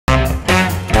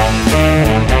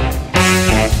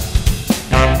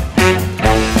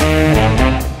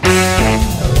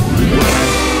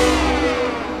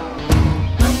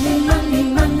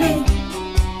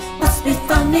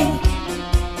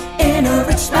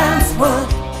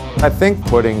I think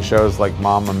putting shows like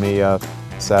Mamma Mia,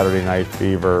 Saturday Night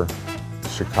Fever,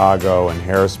 Chicago, and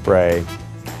Hairspray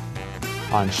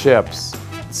on ships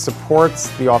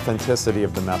supports the authenticity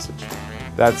of the message.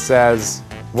 That says,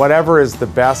 whatever is the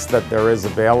best that there is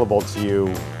available to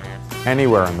you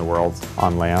anywhere in the world,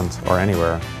 on land or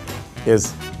anywhere,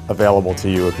 is available to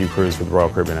you if you cruise with Royal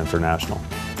Caribbean International.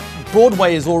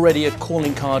 Broadway is already a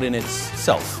calling card in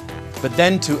itself, but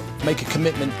then to make a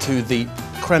commitment to the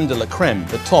creme de la creme,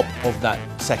 the top of that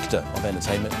sector of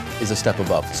entertainment, is a step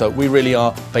above. So we really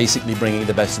are basically bringing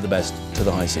the best of the best to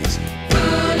the high seas.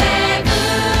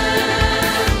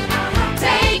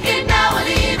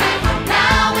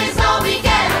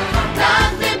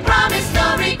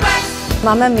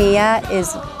 Mamma Mia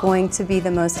is going to be the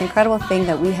most incredible thing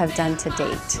that we have done to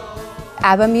date.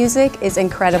 Abba music is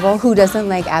incredible. Who doesn't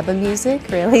like Abba music?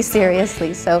 Really,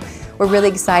 seriously. So we're really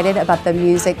excited about the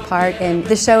music part, and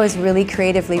the show is really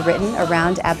creatively written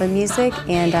around Abba music,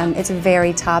 and it's a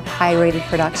very top, high-rated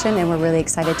production, and we're really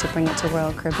excited to bring it to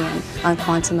Royal Caribbean on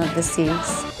Quantum of the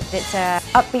Seas. It's an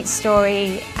upbeat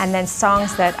story and then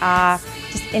songs that are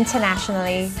just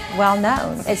internationally well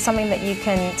known. It's something that you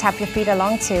can tap your feet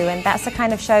along to, and that's the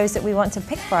kind of shows that we want to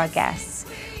pick for our guests.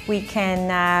 We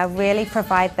can really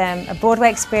provide them a Broadway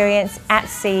experience at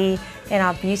sea in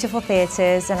our beautiful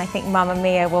theatres, and I think Mamma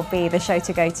Mia will be the show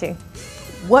to go to.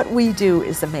 What we do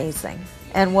is amazing,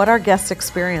 and what our guests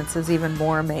experience is even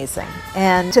more amazing.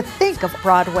 And to think of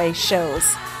Broadway shows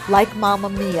like Mamma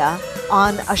Mia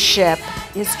on a ship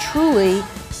is truly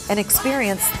an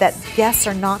experience that guests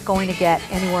are not going to get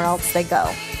anywhere else they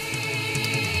go.